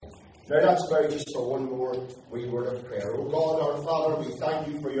Now let's bow just for one more wee word of prayer. O God, our Father, we thank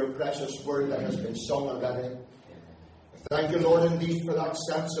you for your precious word that has been sung already. Thank you, Lord, indeed, for that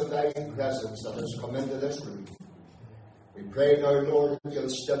sense of thy presence that has come into this room. We pray now, Lord, that you'll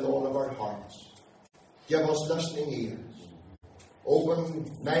still all of our hearts. Give us listening ears,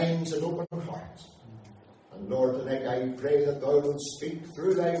 open minds and open hearts. And Lord, tonight I pray that thou wilt speak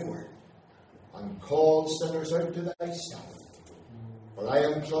through thy word and call sinners out to thyself. For I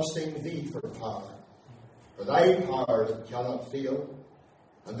am trusting thee for power, for thy power that cannot fail.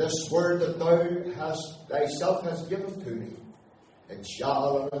 And this word that thou hast thyself hast given to me, it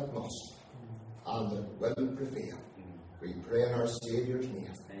shall and it must, and it will prevail. We pray in our Saviour's name.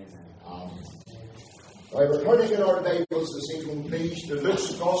 Amen. Now we're turning in our Bibles this evening, please, to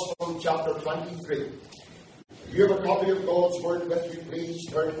Luke's Gospel, chapter 23. If you have a copy of God's Word with you, please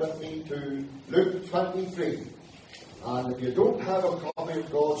turn with me to Luke 23. And if you don't have a copy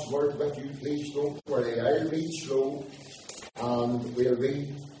of God's Word with you, please don't worry. I'll read slow and we'll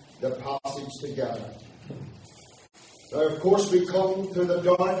read the passage together. Now, of course, we come to the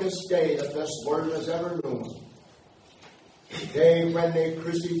darkest day that this world has ever known. The day when they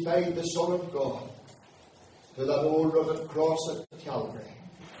crucified the Son of God to that old rugged cross at Calvary.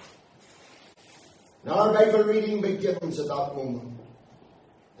 Now, our Bible reading begins at that moment.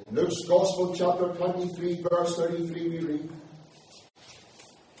 In Luke's Gospel, chapter 23, verse 33, we read,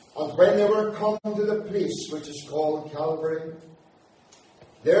 And when they were come to the place which is called Calvary,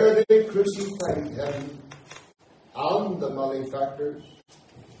 there they crucified him and the malefactors,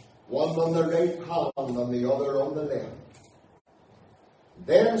 one on the right hand and the other on the left.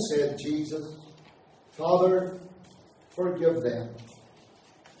 Then said Jesus, Father, forgive them,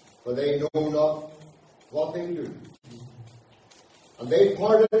 for they know not what they do. And they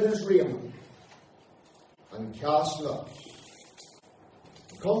parted his raiment and cast lots.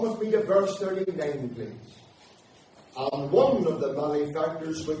 Come with me to verse 39, please. And one of the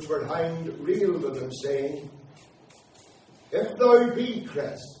malefactors which were hanged railed at him, saying, If thou be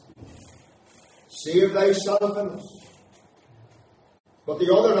Christ, save thyself and us. But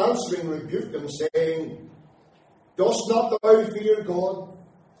the other answering rebuked him, saying, Dost not thou fear God,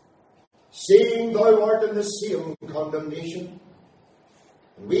 seeing thou art in the same condemnation?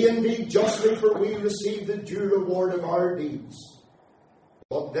 And we indeed justly, for we receive the due reward of our deeds.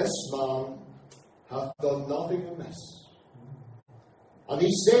 But this man hath done nothing amiss. And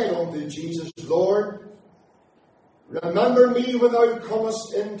he said unto Jesus, Lord, remember me when thou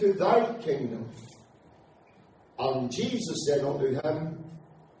comest into thy kingdom. And Jesus said unto him,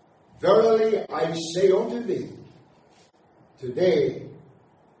 Verily I say unto thee, today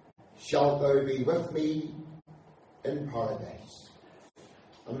shalt thou be with me in paradise.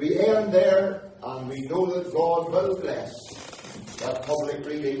 And we end there, and we know that God will bless that public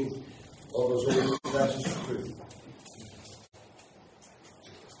reading of His own precious truth.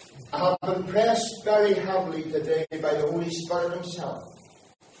 I have been pressed very heavily today by the Holy Spirit Himself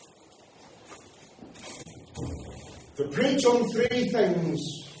to preach on three things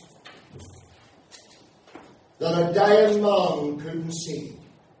that a dying man couldn't see.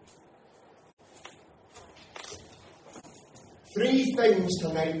 Three things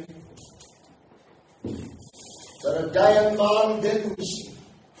tonight that a dying man didn't see.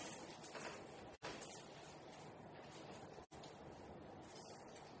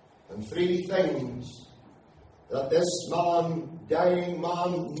 And three things that this man, dying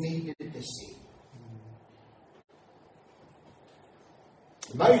man, needed to see.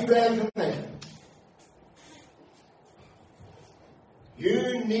 My friend tonight,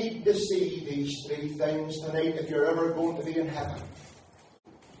 you need to see these three things tonight if you're ever going to be in heaven.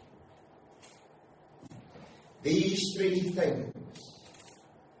 These three things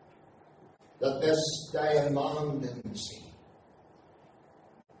that this dying man didn't see.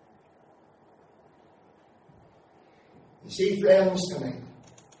 You see, friends, tonight,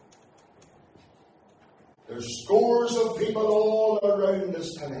 there's scores of people all around us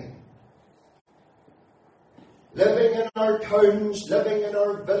tonight, living in our towns, living in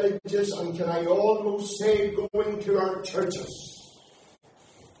our villages, and can I almost say going to our churches,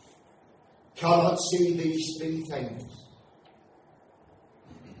 cannot see these three things.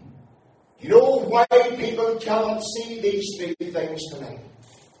 You know why people cannot see these three things tonight?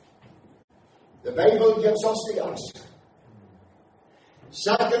 The Bible gives us the answer.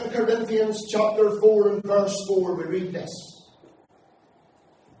 2 Corinthians chapter 4 and verse 4, we read this.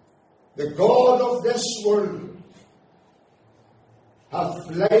 The God of this world hath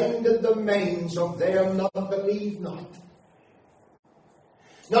blinded the minds of them that believe not.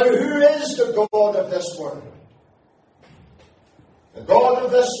 Now, who is the God of this world? The god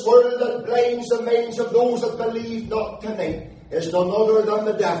of this world that blinds the minds of those that believe not tonight is none other than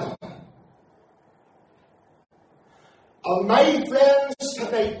the devil. And my friends,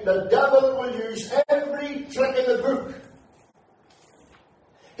 tonight the devil will use every trick in the book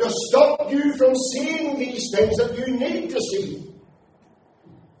to stop you from seeing these things that you need to see.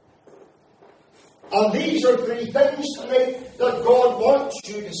 And these are three things tonight that God wants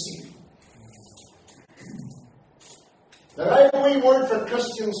you to see. Now I have a wee word for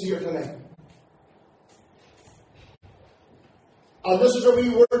Christians here tonight. And this is a wee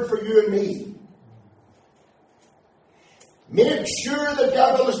word for you and me. Make sure the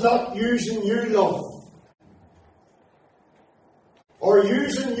devil is not using you, love, or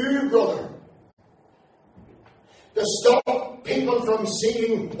using you, brother, to stop people from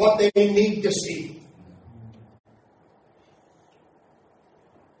seeing what they need to see.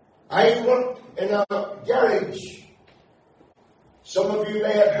 I worked in a garage. Some of you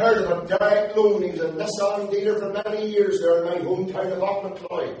may have heard of it. Derek Looney, he's a Nissan dealer for many years there in my hometown of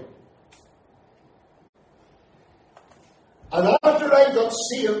Auckland. And after I got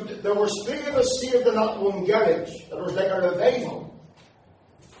saved, there was three of us saved in that one garage. It was like a revival.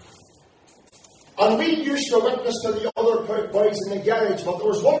 And we used to witness to the other boys in the garage, but there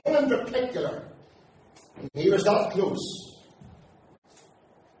was one in particular. He was that close.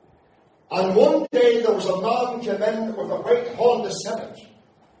 And one day there was a man came in with a white Honda Civic.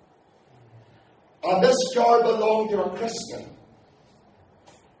 And this car belonged to a Christian.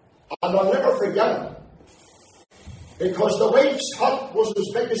 And I'll never forget it. Because the wife's hut was as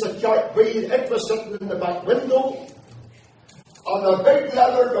big as a chart wheel. It was sitting in the back window. And a big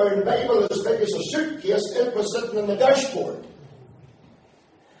leather-bound Bible as big as a suitcase, it was sitting in the dashboard.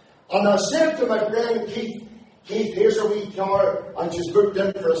 And I said to my friend Keith, here's a wee car, and she's booked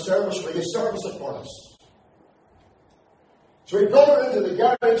in for a service. Will you service it for us? So he brought her into the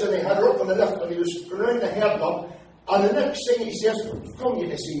garage, and he had her up on the lift, and he was going around the headlamp. And the next thing he says, come you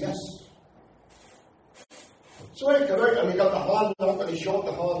to see this. So I come out, and he got the hand lamp, and he shot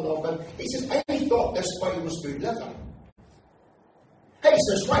the hand lamp, and he says, I thought this boy was good living. Hey,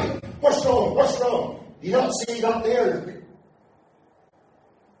 says, why? What's wrong? What's wrong? Do you not see that there?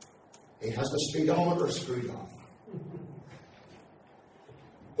 He has the speedometer screwed on.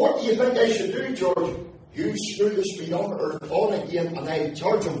 What do you think I should do, George? You screw the speedometer on again and I'll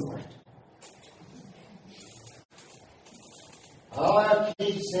charge him for it.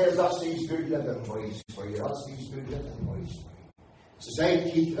 Keith says, that's these good living boys for you. That's these good living boys for you. Says,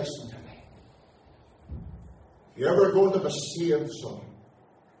 hey, Keith, listen to me. If you're ever going to be saved, son,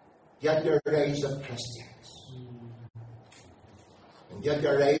 get your eyes on Christians. And get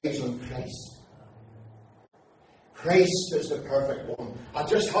your eyes on Christ. Christ is the perfect one. I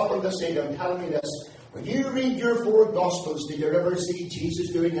just happened to say to him, tell me this. When you read your four Gospels, did you ever see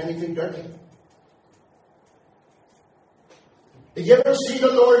Jesus doing anything dirty? Did you ever see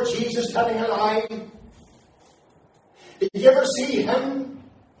the Lord Jesus telling a lie? Did you ever see him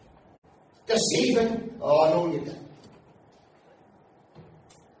deceiving? Oh, no, you didn't.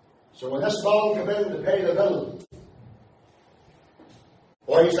 So when this man came in to pay the bill,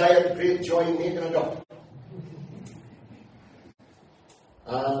 boys, I had great joy in making it up.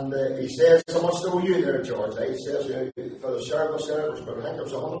 And he says, how much owe you there, George? I says, for the service there, I think it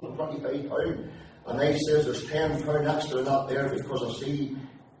was £125. And I says, there's £10 extra not there because I see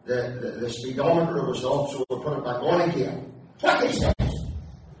the speedometer was off, so we'll put it back on again. What he says?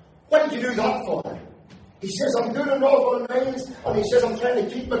 What did you do that for? He says, I'm doing it all for miles. And he says, I'm trying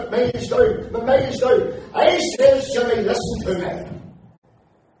to keep my miles down. My miles down. I says, Jimmy, listen to me.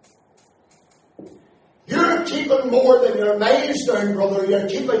 You're keeping more than your miles down, brother. You're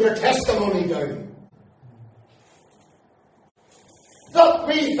keeping your testimony down. That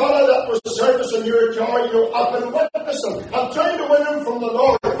wee fella that was servicing your car, I've been witnessing. I'm trying to win him from the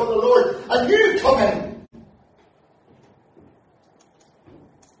Lord, and you come in.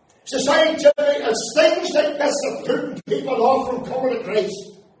 Society, it's things like this that put people off from coming to Christ.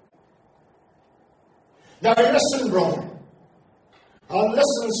 Now listen, brother. And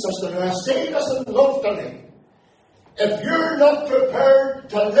listen, sister, and I say this in love tonight. If you're not prepared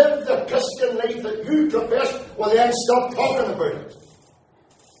to live the Christian life that you profess, well then stop talking about it.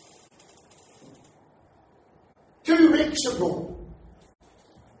 2 weeks ago,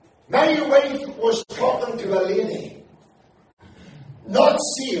 my wife was talking to a lady, not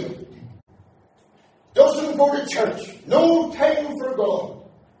saved, doesn't go to church, no time for God.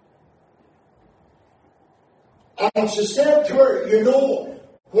 And she said to her, you know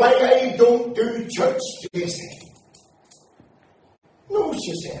why I don't do church, Jason? No,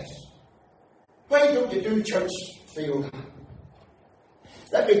 she says. Why don't you do church, Fiona?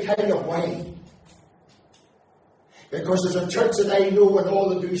 Let me tell you why. Because there's a church that I know and all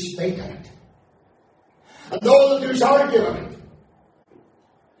they do is speak in it. And all they do is argue in it.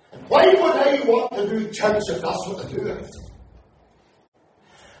 And why would I want to do church if that's what they do in it?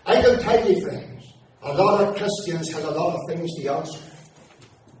 I can tell you, friends, a lot of Christians have a lot of things to answer.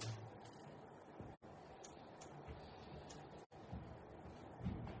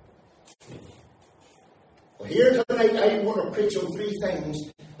 Well, here tonight I want to preach on three things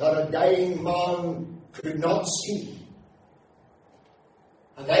that a dying man could not see.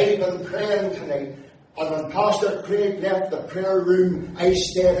 And I've been praying tonight. And when Pastor Craig left the prayer room, I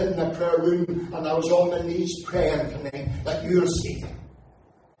stayed in the prayer room and I was on my knees praying tonight that you'll see them.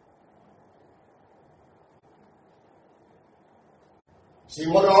 See,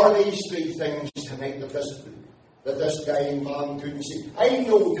 what are these three things tonight that this dying man couldn't see? I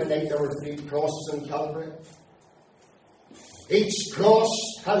know tonight there were 3 crosses in Calvary. Each cross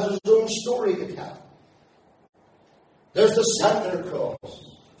has its own story to tell. There's the center cross.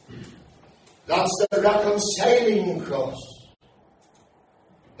 That's the reconciling cross.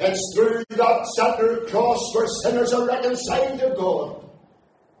 It's through that center cross where sinners are reconciled to God.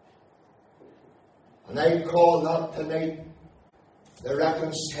 And I call that tonight the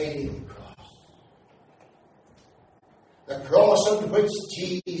reconciling cross. The cross on which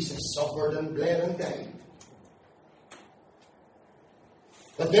Jesus suffered and bled and died.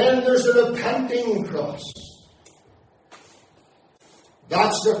 But then there's the repenting cross.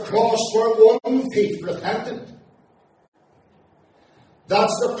 That's the cross where one thief repented.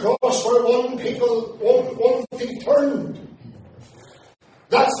 That's the cross where one thief turned.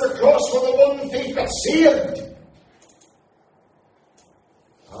 That's the cross where the one thief got saved.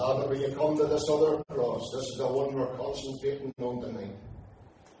 But when you come to this other cross, this is the one we're concentrating on tonight.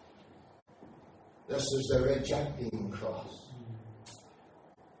 This is the rejecting cross.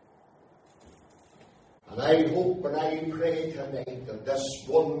 And I hope and I pray tonight that this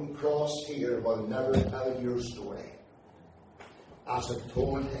one cross here will never tell your story as it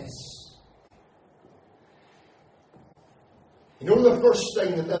told his. You know the first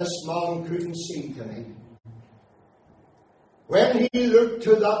thing that this man couldn't see tonight? When he looked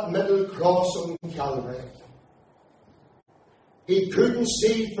to that middle cross on Calvary, he couldn't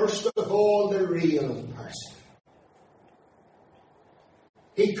see, first of all, the real person.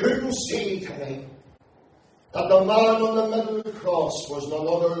 He couldn't see tonight that the man on the middle cross was none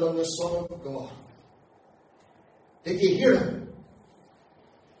other than the Son of God. Did you hear him?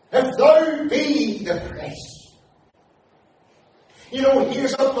 If thou be the Christ. You know,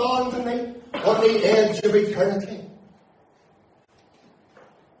 here's a man tonight on the edge of eternity.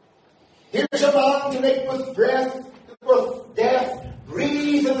 Here's a man tonight with death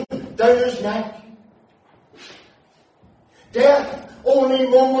breathing down his neck. Death only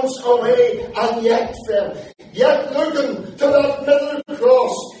moments away, and yet, friend, yet looking to that middle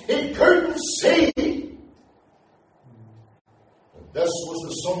cross, he couldn't see that this was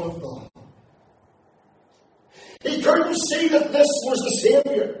the Son of God. He couldn't see that this was the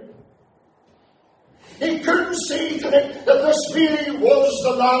Saviour. He couldn't see tonight that this really was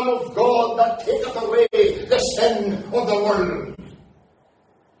the Lamb of God that taketh away the sin of the world.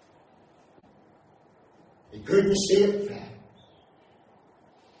 He couldn't see it, friend.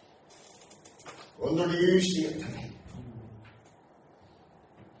 Wonder do you see it tonight?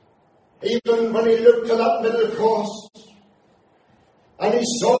 Even when he looked to that middle cross and he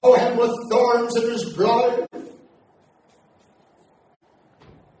saw him with thorns in his brow,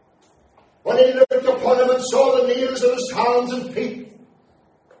 when he looked upon him and saw the nails in his hands and feet,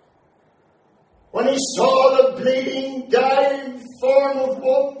 when he saw the bleeding, dying form of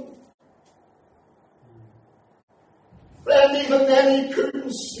one, friend, even then he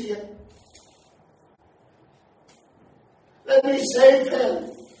couldn't see it. Let me say,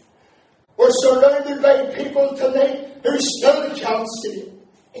 friend, we're surrounded by people tonight who still can't see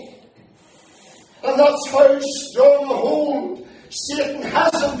it. And that's how strong a hold Satan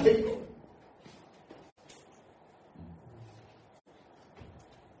has on people.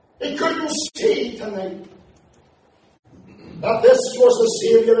 He couldn't see tonight that this was the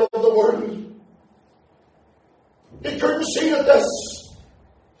Saviour of the world. He couldn't see that this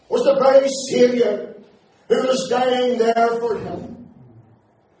was the very Saviour who was dying there for him.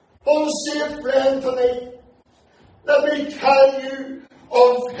 Oh, saved friend tonight, let me tell you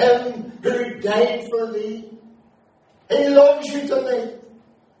of him who died for thee. He loves you tonight.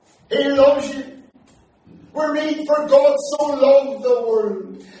 He loves you. We read, for God so loved the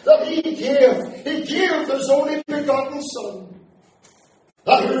world that he gave his only begotten Son,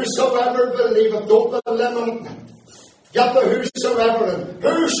 that whosoever believeth, don't be limited, Get the whosoever and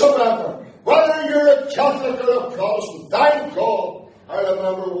whosoever, whether you're a Catholic or a Protestant, thank God. I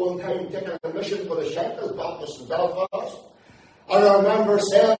remember one time taking a mission for the Shankers Baptist in Belfast. I remember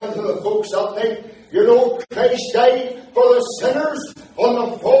saying to the folks that night, you know, Christ died for the sinners on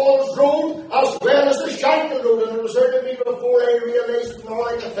the Falls Road as well as the Shankill Road. And it was there to me before I realised that all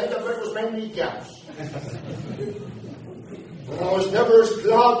I could think of it was my kneecaps. And I was never as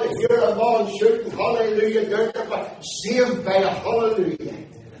glad to hear a man shouting hallelujah there, but saved by a hallelujah.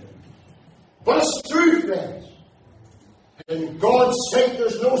 But it's true, friends. In God's sight,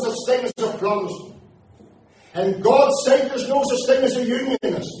 there's no such thing as a Protestant. In God's sight, there's no such thing as a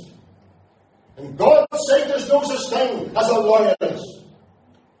Unionist. In God's sight, there's no such thing as a Loyalist.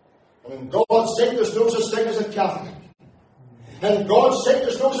 And in God's sight, there's no such thing as a Catholic. In God's sight,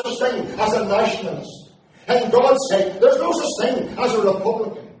 there's no such thing as a Nationalist. In God's sight, there's no such thing as a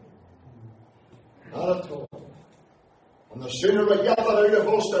Republican. Not at all. And the sooner we get that out of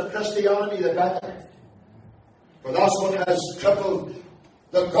Ulster Christianity, the better. For that's what has crippled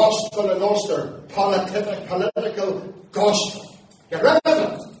the gospel in Ulster, political gospel. Get rid of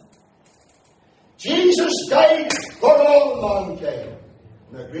it. Jesus died for all mankind.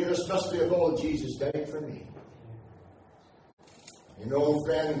 And the greatest mystery of all, Jesus died for me. You know,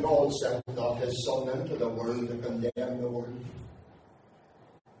 friend, God sent not His Son into the world to condemn the world,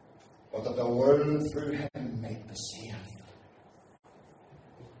 but that the world through Him might be saved.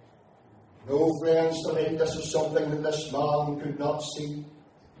 No, friends, tonight this is something that this man could not see.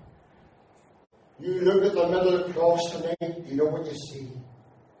 You look at the middle cross tonight, you know what you see.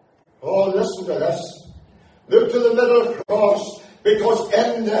 Oh, listen to this. Look to the middle cross, because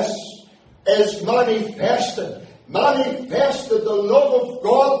in this is manifested the love of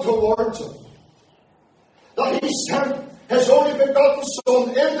God towards us. That He sent His only begotten Son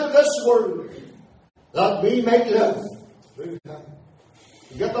into this world, that we might live through Him.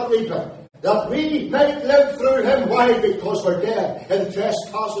 You get that wee bit? That we might live through Him. Why? Because we're dead in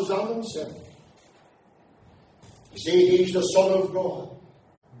trespasses and in sin. You see, He's the Son of God,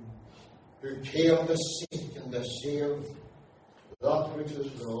 who came to seek and to save that which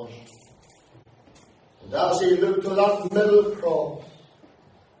is lost. And as He looked to that middle cross,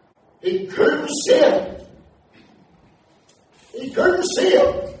 He couldn't see it. He couldn't see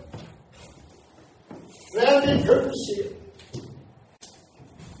it. Friend, He couldn't see it.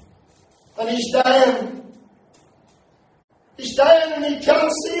 And He's dying. He's dying and He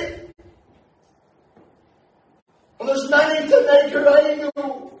can't see it. And there's many tonight who I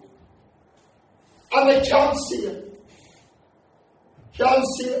know, and they can't see it. Can't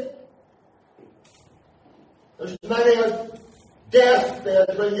see it. There's many a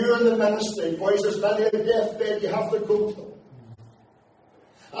deathbed when you're in the ministry, boys. There's many a deathbed you have to go to.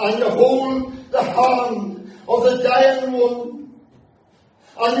 And you hold the hand of the dying one,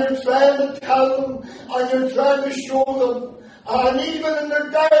 and you're trying to tell them, and you're trying to show them, and even in their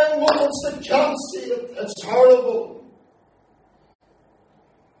dying moments they can't see it. It's horrible.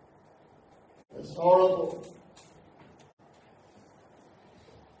 It's horrible.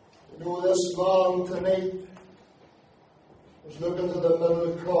 You know, this man tonight was looking to the middle of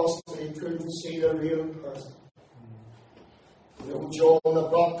the cross and he couldn't see the real person. You know, John the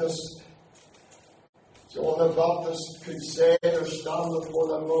Baptist could say, or stand before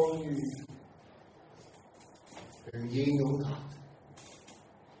them among you, whom ye know not.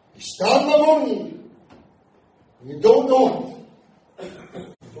 He stand among you, and you don't know it.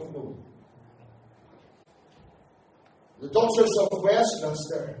 You don't know it. The Duchess of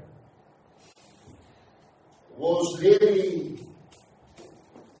Westminster was Lady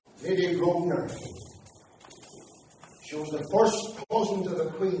Grosvenor. She was the first cousin to the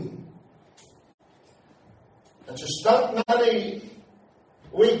Queen. And she spent many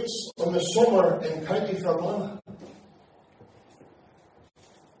weeks in the summer in County Fermanagh.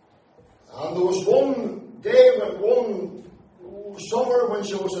 And there was one day, one summer when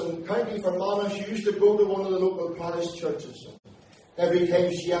she was in County Fermanagh, she used to go to one of the local parish churches. Every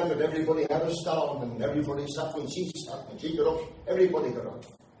time she entered, everybody had a stand, and everybody sat when she sat, and she got up, everybody got up.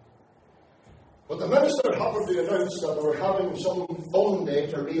 But the minister happened to announce that they were having some fun day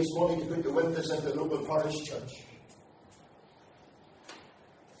to raise money to put the windows into the local parish church.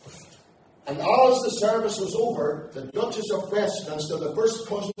 And as the service was over, the Duchess of Westminster, the first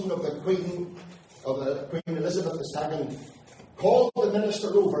cousin of the Queen Elizabeth II, called the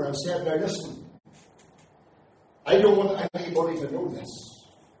minister over and said, now listen, I don't want anybody to know this.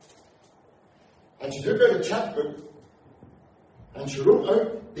 And she took out a checkbook and she wrote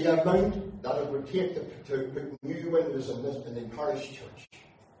out the amount that it would take to put new windows in the parish church.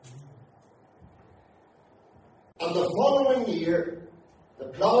 And the following year, the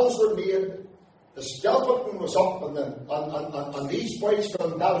plans were made, the scaffolding was up, and these boys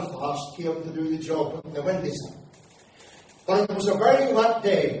from Belfast came to do the job putting the windows in. But it was a very wet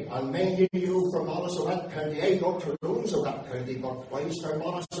day, and many of you from Monash County, I know Tyrone's a wet county, but why is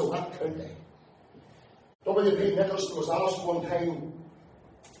Monash a wet county? W.P. Nicholson was asked one time,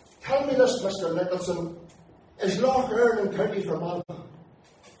 tell me this, Mr. Nicholson, is Lough Erne in County Fermanagh?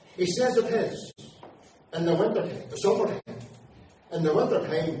 He says it is, in the winter time, the summer time. In the winter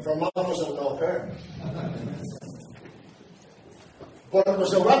time, Fermanagh is in Lough Erne. But it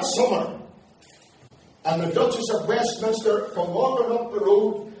was a wet summer, and the Duchess of Westminster come walking up the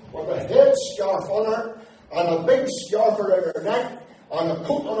road with a head scarf on her, and a big scarf around her neck, and a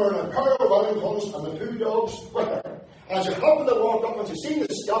coat on her, and a pair of Wellingtons, and the two dogs with her. And she happened to walk up, and she seen the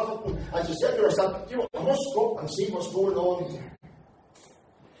scaffolding, and she said to herself, you know, I must go up and see what's going on here.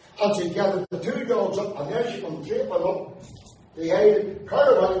 And she gathered the two dogs up, and there she come traiping up, the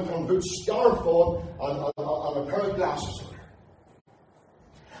pair of Wellington boots, scarf on, and a pair of glasses on her.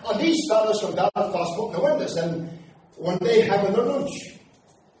 And these fellows from Belfast putting the windows in one day having their lunch.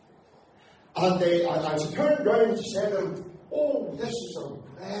 And she turned round and she said to them, oh, this is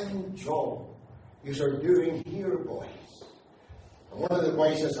a grand job you are doing here, boys. And one of the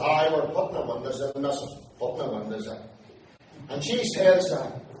boys says, aye, we're putting the windows in, missus, putting the windows in. And she says,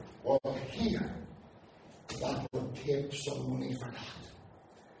 well, here, that would take some money for that.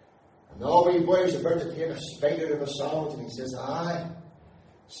 And all we boys are about to take a spite out of a sandwich, and he says, aye,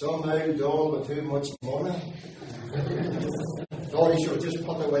 somehow dull with too much money. Thought he should just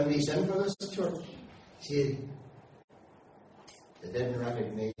put the windies in for this church. See, they didn't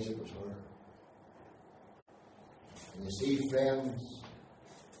recognize it was her. And you see, friends,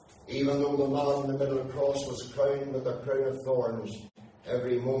 even though the man in the middle of the cross was crowned with a crown of thorns,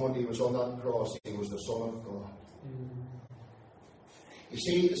 every moment he was on that cross, he was the Son of God. You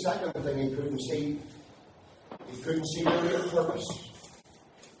see, the second thing he couldn't see the real purpose.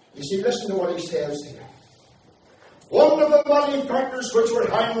 You see, listen to what he says here. One of the malefactors which were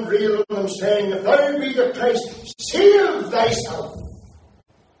hanged railed on him, saying, if thou be the Christ, save thyself.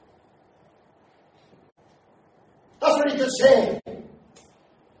 That's what he could say.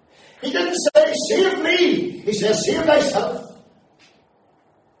 He didn't say, save me. He says, save thyself.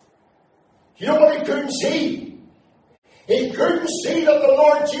 You know what he couldn't see? He couldn't see that the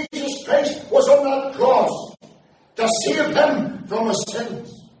Lord Jesus Christ was on that cross to save him from his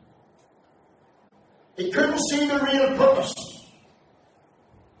sins. He couldn't see the real purpose.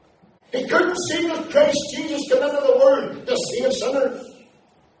 He couldn't see that Christ Jesus came into the world to save sinners.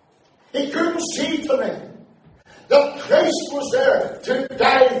 He couldn't see tonight that Christ was there to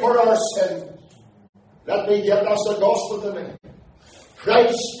die for our sins. Let me give us the gospel tonight.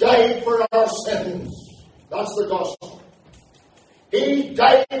 Christ died for our sins. That's the gospel. He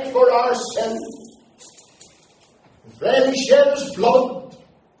died for our sins. Friend, he shed his blood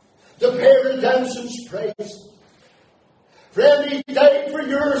to pay redemption's price. Friend, he died for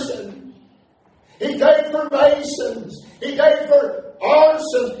your sins. He died for my sins. He died for our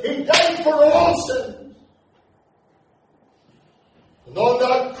sins. He died for all sins. And on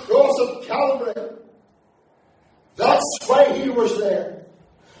that cross of Calvary, that's why he was there.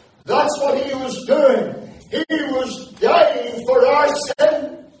 That's what he was doing. He was dying for our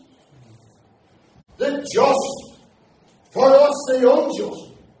sin. The just for us, the unjust.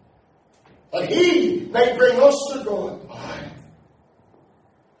 That he may bring us to God.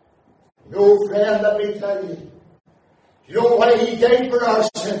 No, friend, let me tell you. You know why he died for our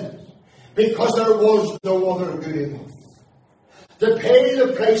sins? Because there was no other good enough to pay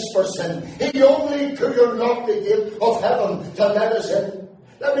the price for sin. He only could unlock the gate of heaven to let us in.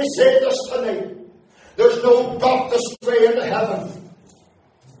 Let me say this tonight. There's no Baptist way into heaven.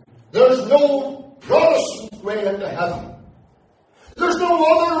 There's no Protestant way into heaven. There's no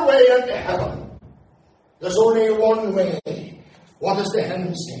other way into heaven. There's only one way. What does the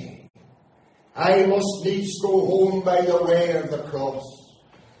hymn say? I must needs go home by the way of the cross.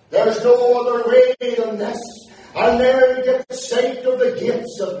 There's no other way than this. I'll never get sight of the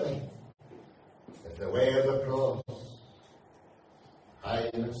gates of me. If the way of the cross,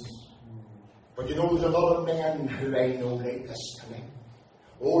 highness. But you know, there's a lot of men who I know like this tonight.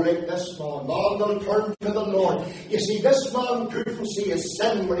 Oh, like this man will turn to the Lord. You see, this man couldn't see his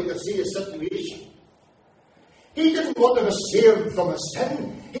sin when he could see his situation. He didn't want to be saved from his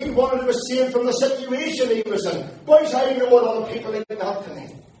sin. He wanted to be saved from the situation he was in. Boys, I know a lot of people like that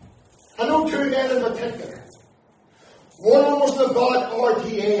tonight. I know two men in particular. One was the bad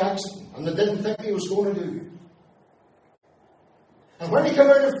RTA accident, and they didn't think he was going to do it. And when he came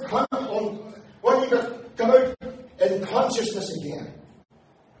out of camp, when he came out in consciousness again.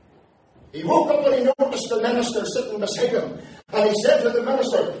 He woke up and he noticed the minister sitting beside him. And he said to the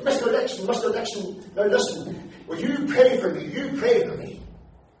minister, Mr. Dixon, now listen, will you pray for me? You pray for me.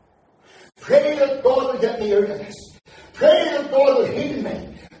 Pray that God will get me out of this. Pray that God will heal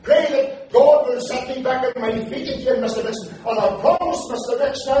me. Pray that God will set me back on my feet again, Mr. Dixon. And I promise, Mr.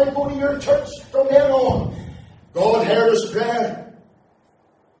 Dixon, I'll go to your church from then on. God heard his prayer.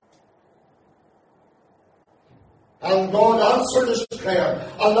 And God answered his prayer.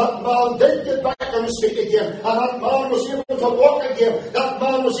 And that man did get back on his feet again. And that man was able to walk again. That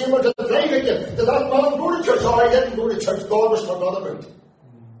man was able to drive again. Did that man go to church? Oh, I didn't go to church. God was forgot about it.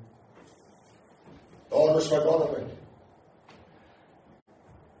 God was forgot about it.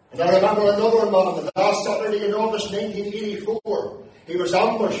 And I remember another man, the last Saturday in August 1984. He was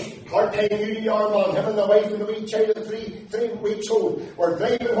ambushed. Part-time UDR man, him and the wife and the wee child of 3 weeks old were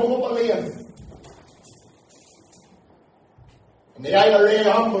driving home up a lane. And the IRA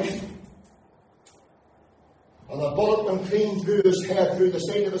ambushed him. And a bullet went clean through his head, through the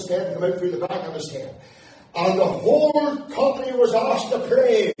side of his head, and came out through the back of his head. And the whole country was asked to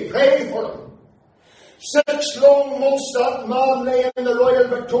pray for him. 6 long months that man lay in the Royal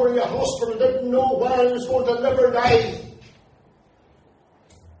Victoria Hospital, didn't know whether he was going to live or die.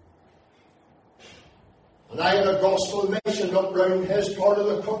 And I had a gospel mission up round his part of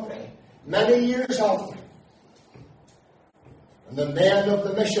the country, many years after. And the men of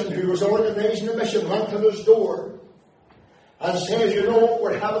the mission who was organising the mission went to his door and says, you know,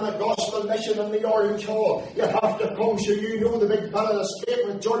 we're having a gospel mission in the Orange Hall. You have to come, so you know the big fella that escaped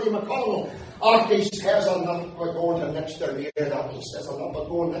with Geordie McConnell. And he says, I'm not going to next or near that. He says, I'm not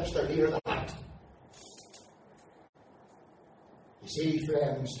going next or near that. You see,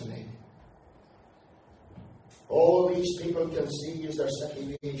 friends, tonight, all these people can see is their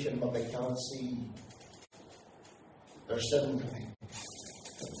situation, but they can't see their sin tonight.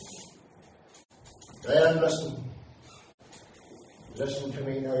 Then listen to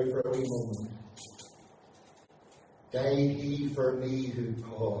me now for a wee moment. Died he for me who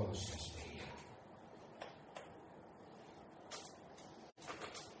caused this pain.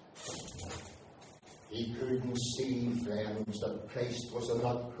 He couldn't see, friends, that Christ was on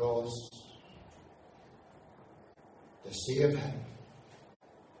that cross to save him.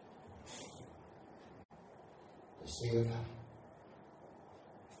 To save him.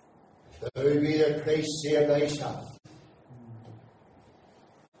 If thou be the Christ, save thyself.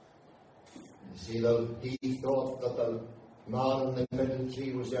 See, he thought that the man in the middle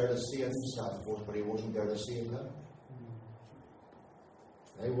tree was there to save himself, but he wasn't there to save them.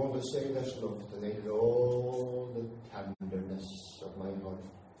 I want to say this, love, tonight, in all the tenderness of my heart.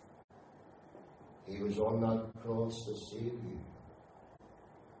 He was on that cross to save you.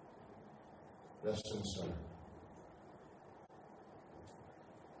 Listen, sir.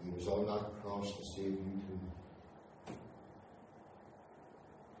 He was on that cross to save you too.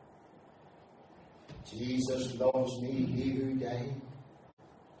 Jesus loves me, he who died.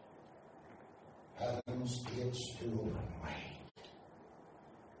 Heaven's gates to open wide.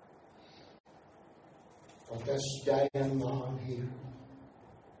 But this dying man here,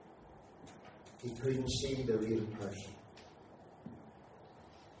 he couldn't see the real person.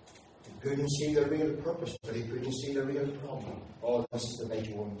 He couldn't see the real purpose, but he couldn't see the real problem. Oh, this is the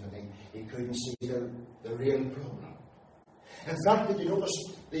big one tonight. He couldn't see the real problem. In fact, did you notice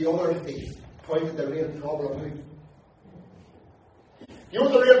the other thief pointed the real problem out? You know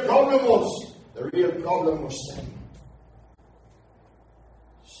what the real problem was? The real problem was sin.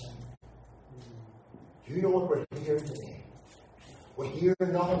 Sin. Do you know what we're here today? We're here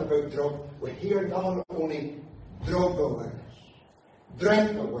not about drug. We're here not only drug awareness,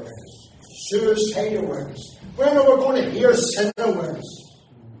 drink awareness, suicide awareness. When are we going to hear sin awareness?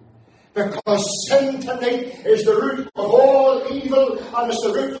 Because sin tonight is the root of all evil, and it's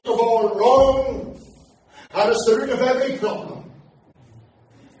the root of all wrong, and it's the root of every problem.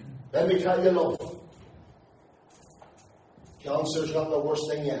 Let me tell you, love, cancer's not the worst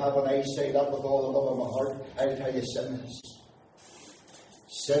thing you have, and I say that with all the love of my heart. I'll tell you, sin is.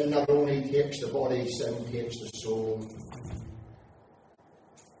 Sin not only takes the body, sin takes the soul.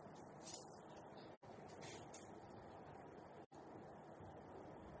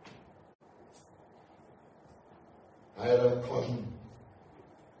 I had a cousin,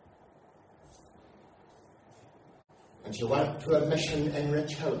 and she went to a mission in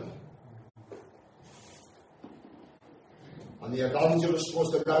Richhill. And the evangelist was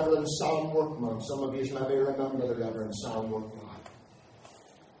the Reverend Sam Workman. Some of you maybe remember the Reverend Sam Workman.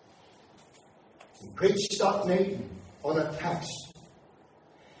 He preached that night on a text.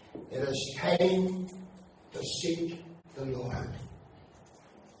 It is time to seek the Lord.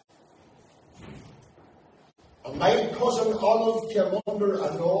 And my cousin Olive came under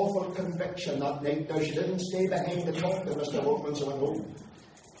an awful conviction that night. Now, she didn't stay behind to talk to Mr. Workman, so went home.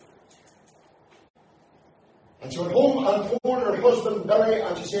 And she went home and told her husband Billy,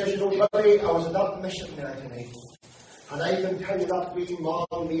 and she says, you know, Billy, I was at that mission there tonight. And I can tell you that wee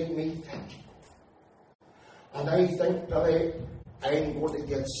man made me think. And I think, Billy, I'm going to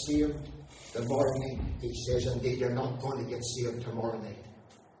get saved tomorrow night. He says, indeed, you're not going to get saved tomorrow night.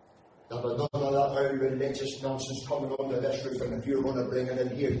 There was none of that old religious nonsense coming under this roof, and if you're going to bring it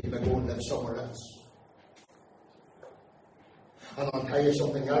in here, you'll be going to live somewhere else. And I'll tell you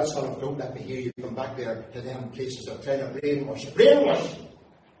something else, and don't let me hear you come back there to them places of trying to brainwash you. Brainwash you!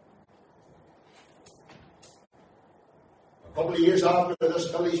 A couple of years after this,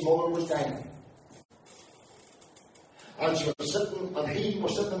 Billy's mother was dying. And she was sitting, and he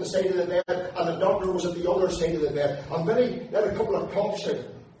was sitting on the side of the bed, and the doctor was at the other side of the bed. And Billy had a couple of coughs out.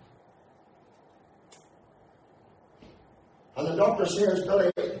 And the doctor says,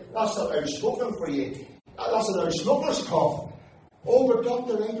 Billy, that's not out smoking for you. That's an out smoker's cough. Oh, but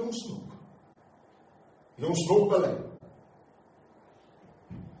doctor, I don't smoke. You don't smoke, Billy?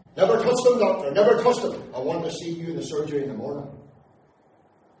 Never touched him, doctor. Never touched him. I want to see you in the surgery in the morning.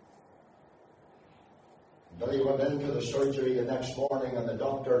 Billy went into the surgery the next morning, and the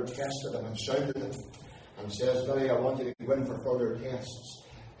doctor tested him and sounded him and says, Billy, I want you to go in for further tests.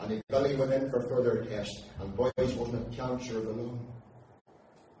 And Billy went in for further tests, and boys, wasn't it cancer of the lung?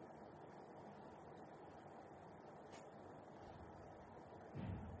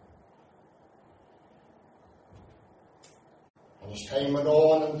 And as time went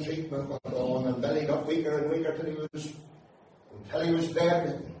on and treatment went on, and Billy got weaker and weaker until he was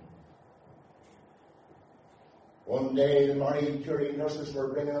bedridden. One day the Marie Curie nurses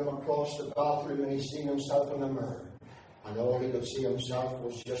were bringing him across the bathroom, and he seen himself in the mirror. And all he could see himself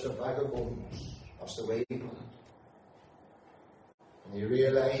was just a bag of bones. That's the way he put it. And he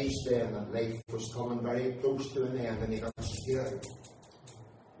realised then that life was coming very close to an end, and he got scared.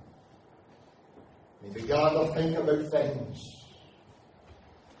 And he began to think about things.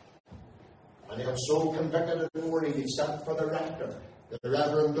 And he got so convicted and worried, he sent for the rector, the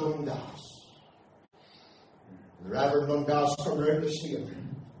Reverend Dundas. The Reverend Dundas come round to see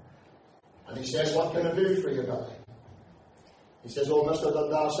him. And he says, what can I do for you, Billy? He says, oh, Mr.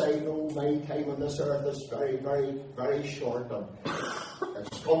 Dundas, I know my time on this earth is very, very, very short. And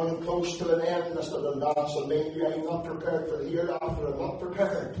it's coming close to an end, Mr. Dundas, and maybe I'm not prepared for the hereafter. I'm not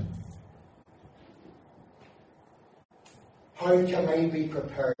prepared. How can I be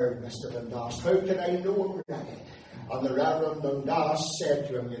prepared, Mr. Dundas? How can I know I'm ready? And the Reverend Dundas said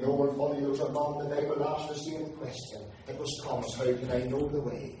to him, you know, when funny there was a man the Bible asked the same question. It was Thomas, how can I know the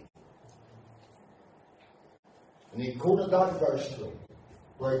way? And he quoted that verse to him,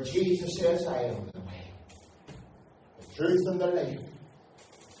 where Jesus says, I am the way, the truth and the life.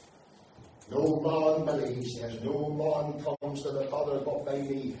 No man, Billy, he says, no man comes to the Father but by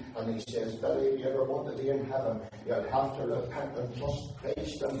me. And he says, Billy, if you ever want to be in heaven, you'll have to repent and trust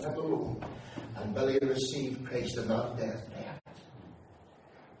Christ and Him alone. And Billy received Christ in that deathbed.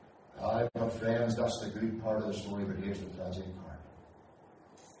 Aye, but friends, that's the good part of the story, but here's the tragic part.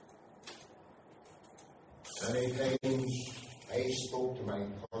 Many times I spoke to my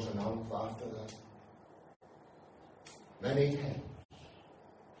cousin Alf after that. Many times.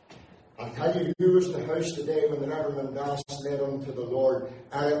 I'll tell you who was in the house today when the Reverend Dundas led unto the Lord.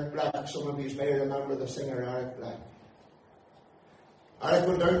 Eric Black. Some of you may remember the singer Eric Black. Eric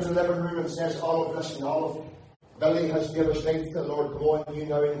went down to the living room and says, Olive, listen, Olive, Billy has given his life to the Lord. Go on, you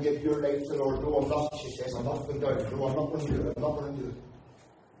now, and give your life to the Lord. No, I'm not. She says, I'm not going down. No, I'm not going to do it. I'm not going to do it.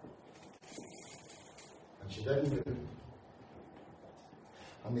 And she didn't do it.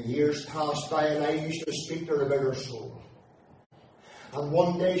 And the years passed by, and I used to speak to her about her soul. And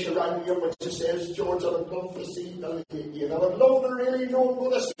one day she rang me up and she says, George, I would love to see Billy again. I would love to really know I'm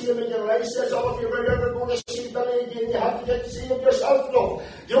going to see him again. And I says, oh, if you're ever going to see Billy again, you have to get to see him yourself, love.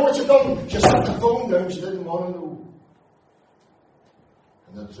 You know what you've done? She set the phone down. She didn't want to know.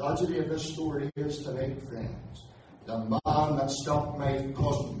 And the tragedy of this story is tonight, friends, the man that stopped my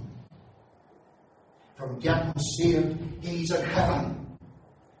cousin from getting saved, he's in heaven.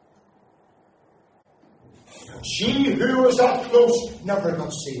 She who was that close never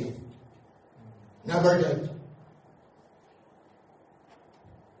got saved. Never did.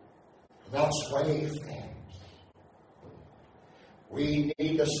 That's why, friends, we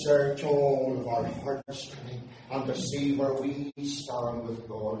need to search all of our hearts tonight and to see where we stand with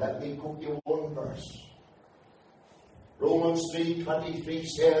God. Let me quote you one verse. Romans 3:23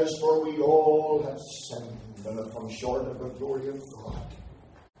 says, for we all have sinned and have come short of the glory of God.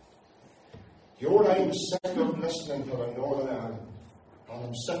 I'm sick of listening to the Northern Ireland, and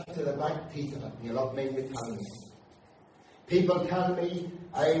I'm sick to the back teeth of it, and you'll not make me tell me. People tell me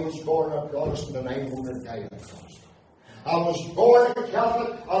I was born a Protestant and I'm going to die a Protestant. I was born a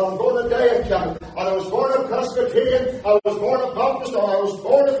Catholic and I'm going to die a Catholic. And I was born a Presbyterian, I was born a Baptist, or I was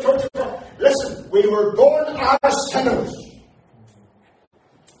born a Church of God. Listen, we were born as sinners.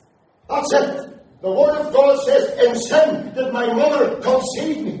 That's it. The Word of God says, in sin did my mother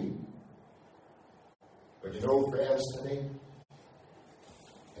conceive me. But you know, friends, today,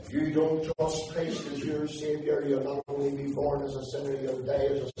 if you don't trust Christ as your Saviour, you'll not only be born as a sinner, you'll die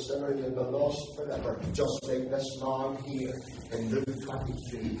as a sinner, you'll be lost forever. Just like this man here in Luke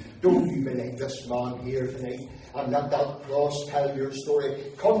 23. Don't you believe this man here tonight? And let that cross tell your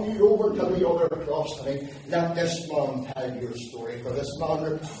story. Come you over to the other cross tonight. Let this man tell your story. For this man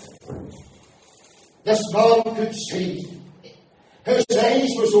repented. This man could see. His eyes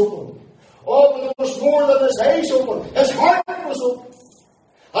was open. Oh, but it was more than his eyes open. His heart was open.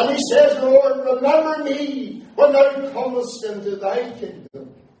 And he says, Lord, remember me when thou comest into thy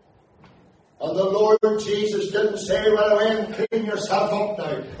kingdom. And the Lord Jesus didn't say, well, Owen, clean yourself up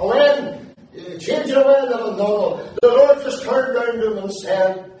now. Owen, change your way a little. No. The Lord just turned round to him and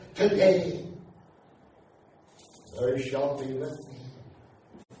said, today thou shalt be with me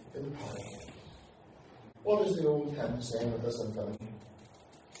in paradise. What is the old hymn saying with this infinity?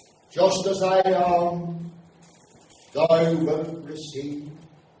 Just as I am, thou wilt receive.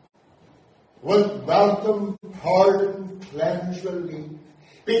 With welcome, pardon, cleanse, relief,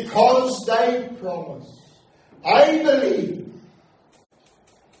 because thy promise I believe.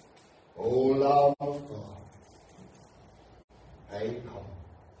 O Lamb of God, I come.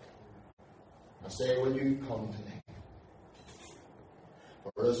 I say, will you come tonight?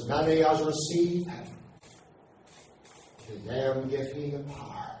 For as many as receive him, to them give he the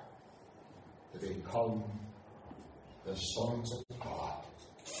power to become the sons of God.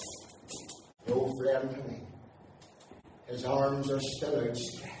 No friend to me. His arms are still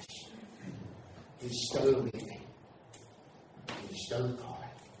outstretched. He's still waiting. He's still calling.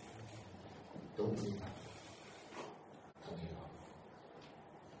 Don't leave him. Don't leave him.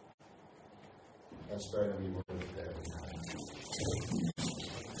 Let's pray that we word of prayer.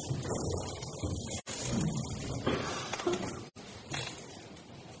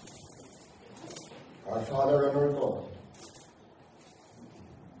 Our Father and our God,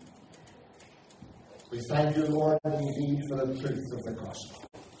 we thank you, Lord, indeed for the truth of the gospel.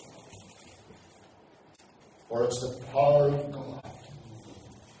 For it's the power of God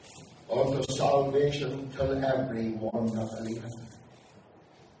unto salvation to every one that believeth.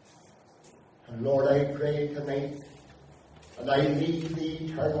 And Lord, I pray tonight, and I leave the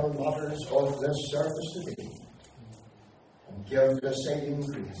eternal matters of this service today, and give the saving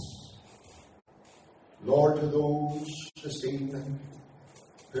grace, Lord, to those this evening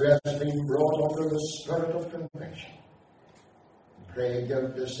who has been brought under the spirit of conviction. Pray,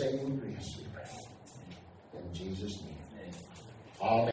 give the same grace, we pray. In Jesus' name. Amen.